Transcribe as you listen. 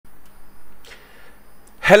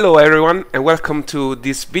Hello everyone and welcome to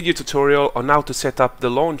this video tutorial on how to set up the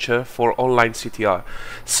launcher for OnlineCTR.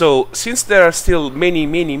 So since there are still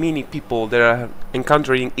many people that are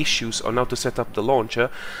encountering issues on how to set up the launcher,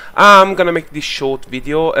 I'm gonna make this short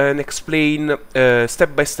video and explain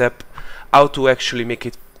step by step how to actually make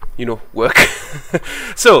it, work.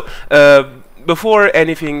 So before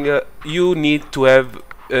anything, you need to have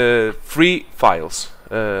 3 files.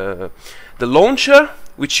 The launcher,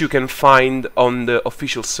 which you can find on the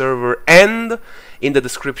official server and in the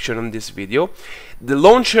description on this video. The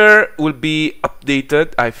launcher will be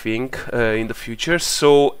updated, I think, in the future,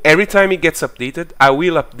 so every time it gets updated I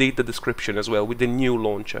will update the description as well with the new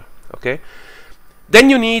launcher. Okay, then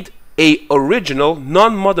you need a original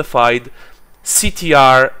non-modified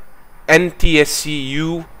CTR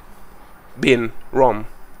NTSC-U bin ROM,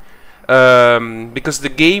 because the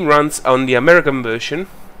game runs on the American version.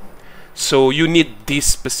 So you need this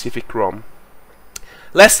specific ROM.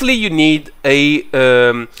 Lastly, you need a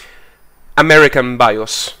American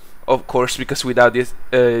BIOS, of course, because without this,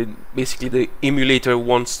 basically the emulator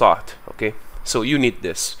won't start. Okay, so you need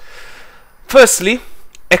this. Firstly,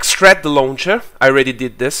 extract the launcher. I already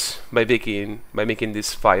did this by making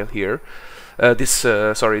this file here, this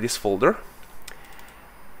folder.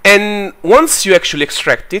 And once you actually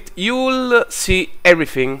extract it, you will see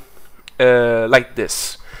everything like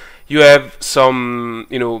this. You have some,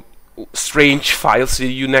 strange files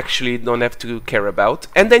you actually don't have to care about,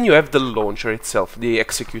 and then you have the launcher itself, the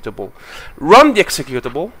executable. Run the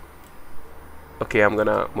executable. Okay, I'm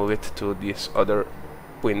gonna move it to this other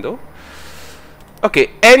window.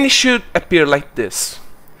 Okay, and it should appear like this.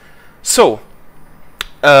 So,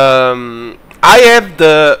 I have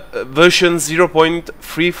the version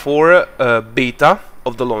 0.34 beta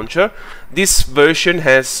of the launcher. This version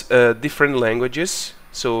has different languages.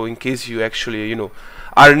 So in case you actually,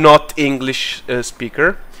 are not English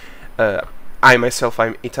speaker, I myself,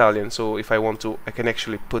 I'm Italian, so if I want to, I can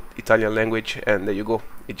actually put Italian language, and there you go,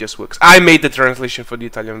 it just works. I made the translation for the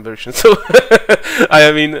Italian version, so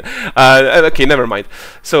okay, never mind.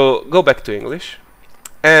 So go back to English,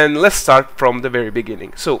 and let's start from the very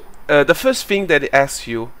beginning. So the first thing that it asks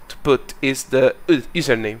you to put is the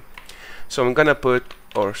username. So I'm gonna put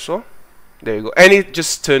Orso. There you go, and it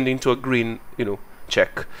just turned into a green,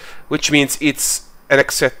 check, which means it's an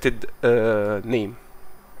accepted name.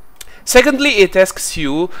 Secondly, it asks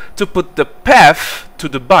you to put the path to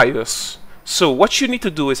the BIOS. So what you need to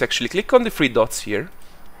do is actually click on the 3 dots here,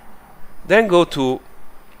 then go to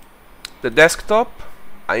the desktop.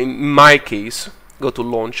 In my case, go to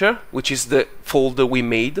launcher, which is the folder we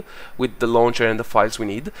made with the launcher and the files we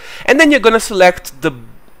need, and then you're gonna select the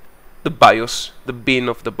BIOS, the bin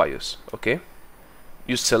of the BIOS. Okay,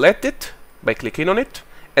 you select it by clicking on it,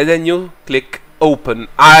 and then you click open.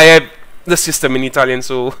 I have the system in Italian,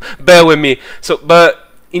 so bear with me. So, but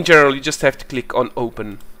in general, you just have to click on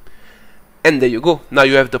open, and there you go. Now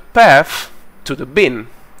you have the path to the bin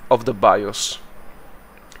of the BIOS.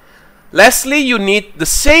 Lastly, you need the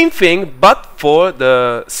same thing, but for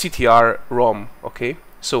the CTR ROM. Okay,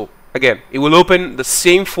 so again, it will open the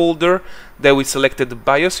same folder that we selected the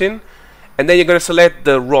BIOS in, and then you're gonna select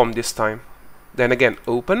the ROM this time. Then again,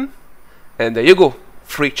 open. And there you go,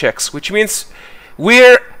 3 checks, which means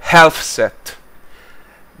we're half set.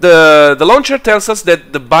 The launcher tells us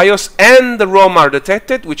that the BIOS and the ROM are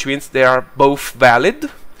detected, which means they are both valid.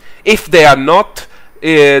 If they are not,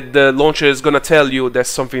 the launcher is gonna tell you that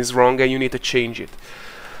something's wrong and you need to change it.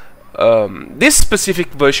 This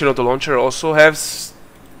specific version of the launcher also has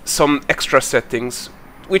some extra settings,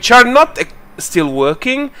 which are not still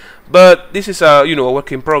working, but this is a a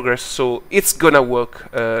work in progress, so it's gonna work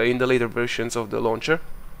in the later versions of the launcher.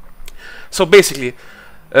 So basically,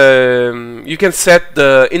 you can set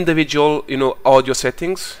the individual audio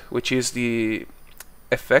settings, which is the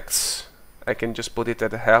effects. I can just put it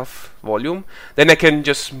at a half volume, then I can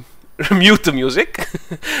just mute the music.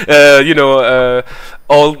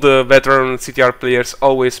 All the veteran CTR players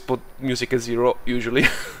always put music at 0 usually.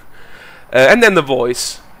 And then the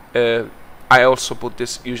voice, I also put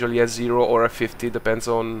this usually at 0 or at 50, depends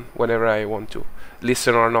on whenever I want to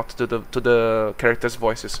listen or not to the characters'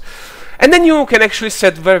 voices. And then you can actually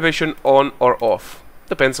set variation on or off,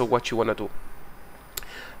 depends on what you want to do.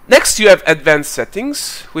 Next, you have advanced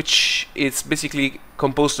settings, which is basically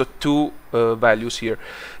composed of 2 values here.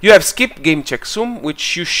 You have skip game checksum,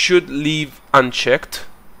 which you should leave unchecked,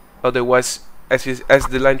 otherwise, as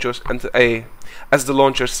the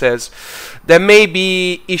launcher says, there may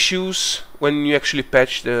be issues when you actually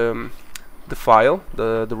patch the file,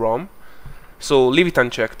 the ROM. So leave it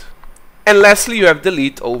unchecked. And lastly, you have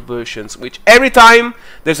delete all versions, which every time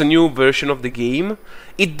there's a new version of the game,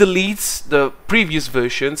 it deletes the previous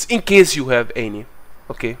versions in case you have any.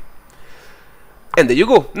 Okay. And there you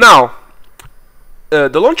go. Now,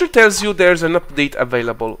 the launcher tells you there's an update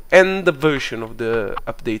available and the version of the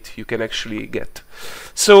update you can actually get.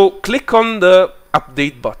 So click on the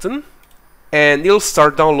update button and it'll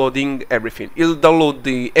start downloading everything. It'll download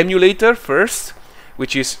the emulator first,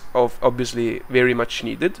 which is obviously very much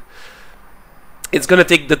needed. It's gonna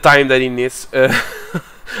take the time that it needs.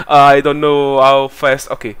 I don't know how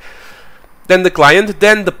fast. Okay. Then the client,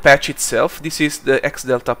 then the patch itself. This is the X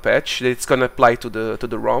Delta patch that it's gonna apply to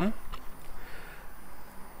the ROM.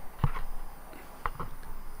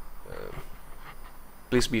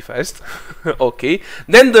 Please be fast. Okay.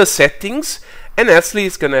 Then the settings, and lastly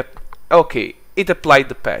it's gonna. Okay, it applied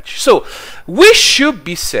the patch. So we should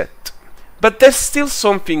be set, but there's still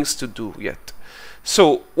some things to do yet.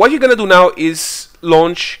 So what you're gonna do now is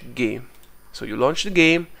launch game. So you launch the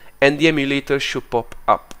game and the emulator should pop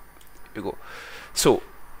up. Here you go. So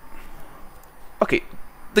okay,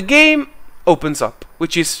 the game opens up,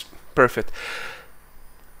 which is perfect.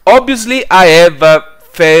 Obviously I have a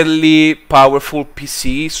fairly powerful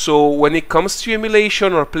PC, so when it comes to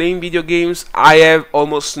emulation or playing video games, I have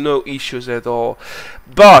almost no issues at all.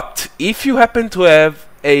 But if you happen to have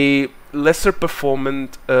a lesser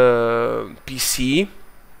performant PC,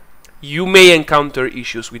 you may encounter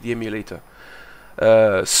issues with the emulator.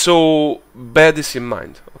 So bear this in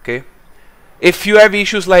mind, okay? If you have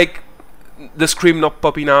issues like the screen not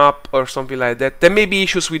popping up or something like that, there may be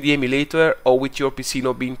issues with the emulator or with your PC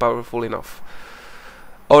not being powerful enough.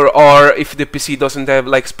 Or if the PC doesn't have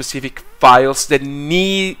like specific files that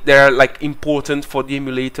are like important for the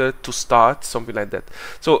emulator to start, something like that.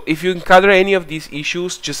 So if you encounter any of these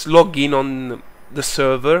issues, just log in on the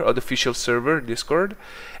server or the official server, Discord,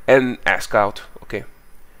 and ask out. Okay,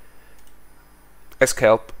 ask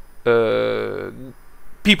help.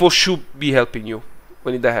 People should be helping you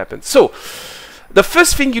when that happens. So the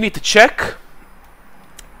first thing you need to check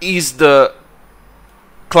is the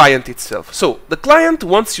client itself. So the client,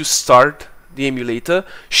 once you start the emulator,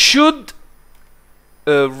 should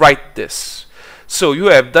write this. So you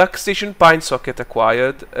have DuckStation Pine socket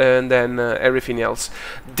acquired, and then everything else.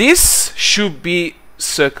 This should be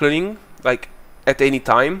circling like at any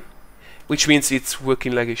time, which means it's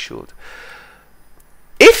working like it should.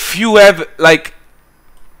 If you have like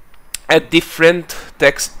a different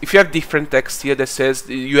text, if you have different text here that says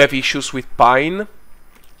you have issues with Pine,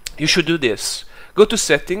 you should do this. Go to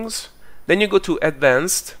settings, then you go to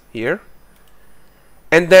advanced here,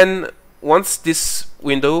 and then once this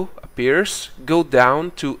window appears, go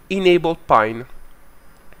down to enable Pine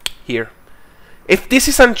here. If this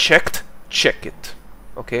is unchecked, check it.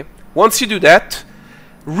 Okay, once you do that,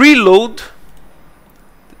 reload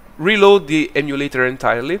the emulator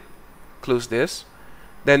entirely, close this,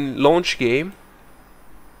 then launch game,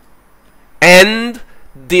 and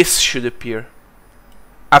this should appear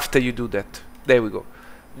after you do that. There we go.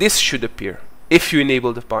 This should appear if you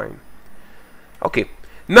enable the Pine. Okay,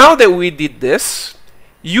 now that we did this,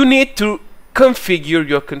 you need to configure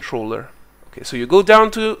your controller. Okay, so you go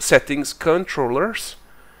down to settings, controllers,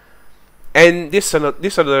 and this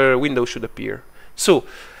other window should appear. So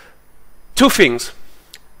two things: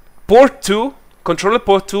 port 2, controller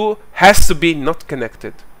port 2 has to be not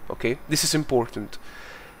connected. Okay, this is important.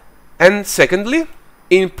 And secondly,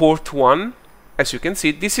 in port 1, as you can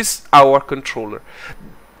see, this is our controller.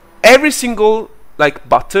 Every single like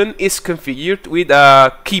button is configured with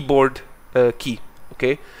a keyboard key.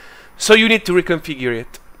 Okay, so you need to reconfigure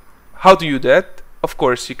it. How do you do that? Of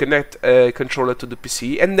course, you connect a controller to the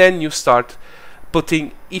PC, and then you start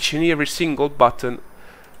putting each and every single button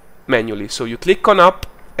manually. So you click on up,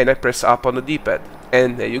 and I press up on the D-pad,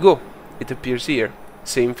 and there you go. It appears here.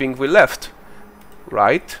 Same thing with left,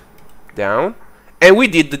 right, down. And we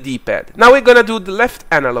did the D-pad. Now we're gonna do the left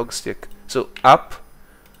analog stick. So up.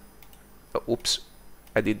 Oh, oops,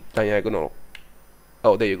 I did diagonal.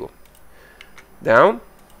 Oh, there you go. Down,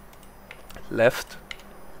 left,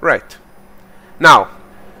 right. Now,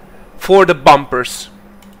 for the bumpers,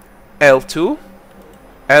 L2,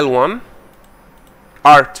 L1,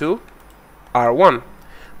 R2, R1.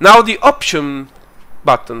 Now the option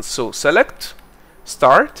buttons. So select,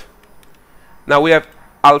 start. Now we have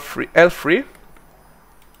L3.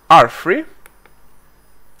 R3.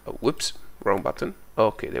 Oh, whoops, wrong button.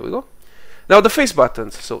 Okay, there we go. Now the face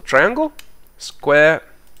buttons. So triangle, square,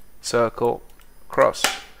 circle, cross.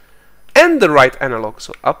 And the right analog.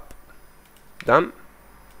 So up, down,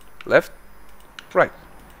 left, right.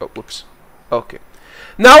 Oh, whoops. Okay.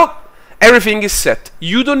 Now everything is set.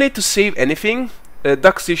 You don't need to save anything.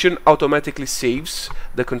 DuckStation automatically saves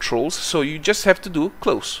the controls, so you just have to do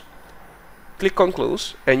close. Click on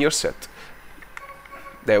close and you're set.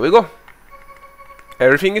 There we go.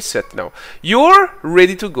 Everything is set now. You're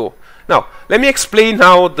ready to go. Now, let me explain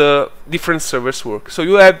how the different servers work. So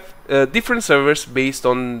you have different servers based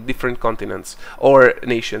on different continents or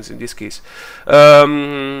nations in this case.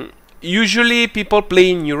 Usually people play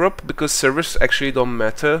in Europe because servers actually don't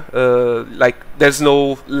matter. Like there's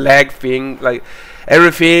no lag thing. Like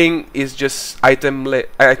everything is just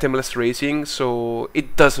itemless racing, so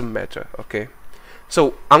it doesn't matter. Okay.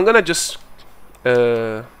 So I'm gonna just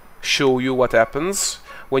show you what happens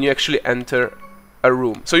when you actually enter a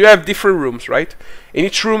room. So you have different rooms, right? In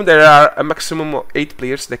each room there are a maximum of 8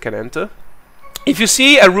 players that can enter. If you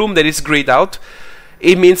see a room that is grayed out,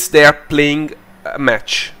 it means they are playing a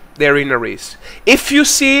match. They're in a race. If you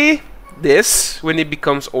see this when it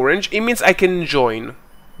becomes orange, it means I can join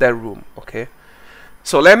that room. Okay.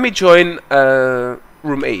 So let me join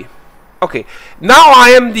room A. Okay. Now I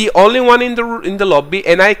am the only one in the lobby,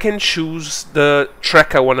 and I can choose the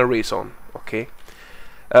track I wanna race on. Okay.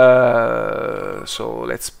 So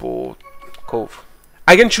let's put Cove.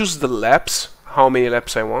 I can choose the laps, how many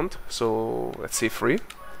laps I want. So let's say 3.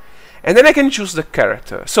 And then I can choose the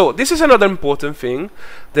character. So this is another important thing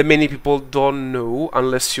that many people don't know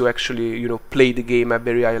unless you actually, you know, play the game at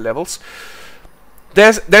very high levels.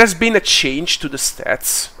 There's been a change to the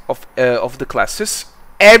stats of the classes.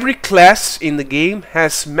 Every class in the game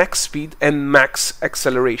has max speed and max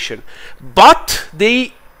acceleration, but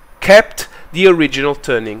they kept the original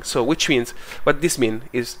turning. So which means, what this means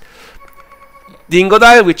is the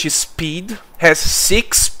Ingodile, which is speed, has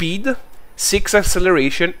 6 speed, 6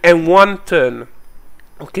 acceleration and 1 turn.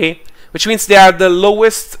 Okay, which means they are the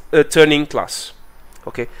lowest turning class.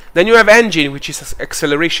 Okay, then you have Engine, which is an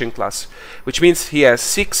acceleration class, which means he has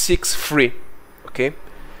 6, 6, 3. Okay,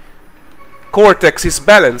 Cortex is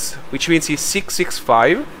Balance, which means he's 6, 6,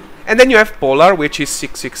 5, and then you have Polar, which is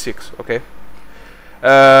 6, 6, 6. Okay,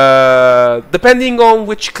 depending on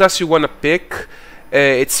which class you wanna pick,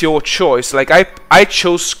 it's your choice. Like I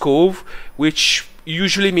chose Cove, which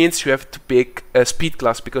usually means you have to pick a speed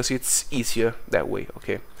class because it's easier that way.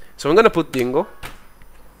 Okay, so I'm gonna put Dingo.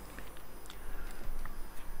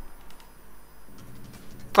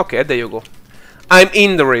 Okay, there you go. I'm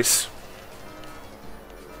in the race.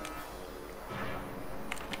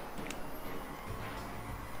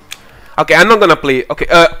 Okay, I'm not gonna play. Okay,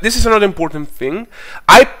 this is another important thing.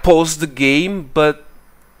 I paused the game, but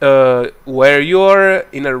where you're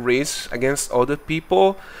in a race against other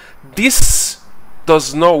people, this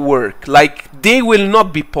does not work. Like they will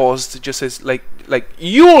not be paused, just as like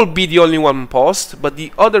you will be the only one paused, but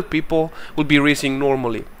the other people will be racing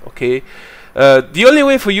normally. Okay. The only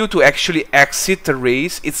way for you to actually exit the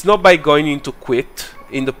race, it's not by going into quit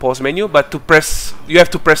in the pause menu, but you have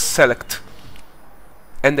to press select,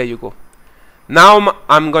 and there you go. Now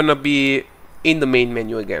I'm gonna be in the main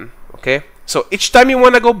menu again. Okay, so each time you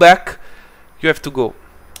wanna go back, you have to go.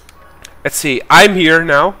 Let's see, I'm here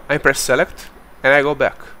now. I press select and I go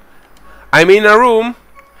back. I'm in a room.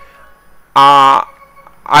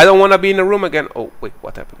 I don't wanna be in a room again. Oh wait,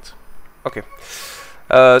 what happens? Okay.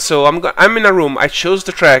 So I'm in a room. I chose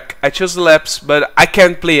the track, I chose the laps, but I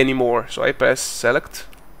can't play anymore. So I press select,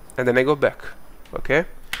 and then I go back. Okay.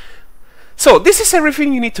 So this is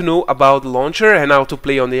everything you need to know about the launcher and how to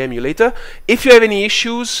play on the emulator. If you have any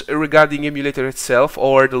issues regarding the emulator itself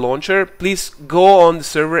or the launcher, please go on the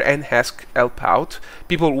server and ask help out.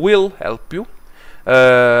 People will help you.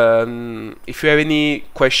 If you have any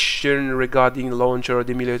question regarding the launcher or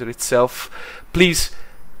the emulator itself, please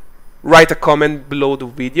write a comment below the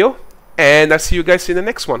video, and I'll see you guys in the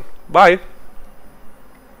next one. Bye!